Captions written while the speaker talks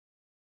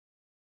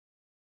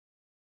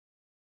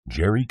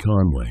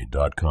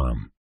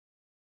GerryConway.com.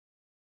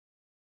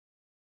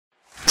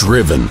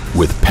 Driven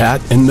with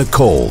Pat and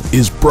Nicole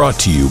is brought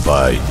to you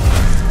by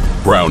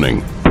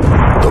Browning,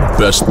 the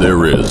best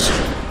there is.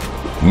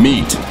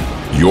 Meet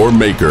your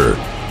maker.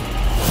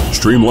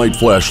 Streamlight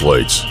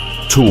flashlights,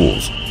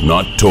 tools,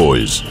 not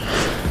toys.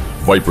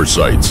 Viper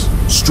sights,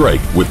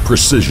 strike with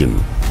precision.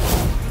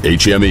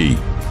 HME,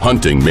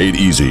 hunting made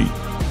easy.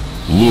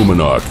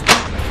 Luminoc,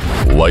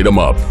 light 'em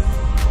up.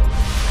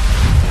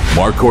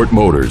 Marquardt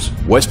Motors,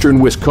 Western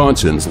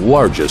Wisconsin's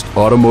largest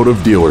automotive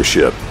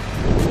dealership.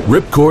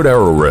 Ripcord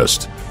Arrow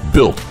Rest,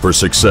 built for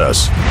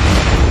success.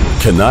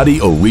 Canati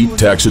Elite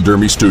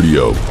Taxidermy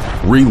Studio,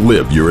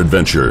 relive your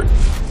adventure.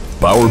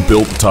 Bauer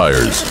Built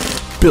Tires,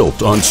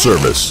 built on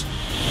service.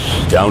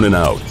 Down and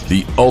Out,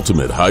 the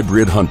ultimate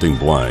hybrid hunting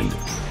blind.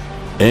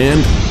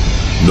 And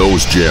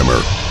Nose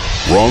Jammer,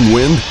 wrong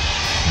wind,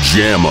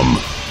 jam 'em.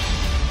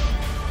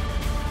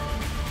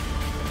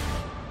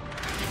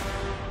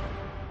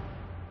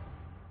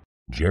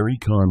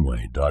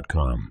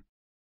 GerryConway.com.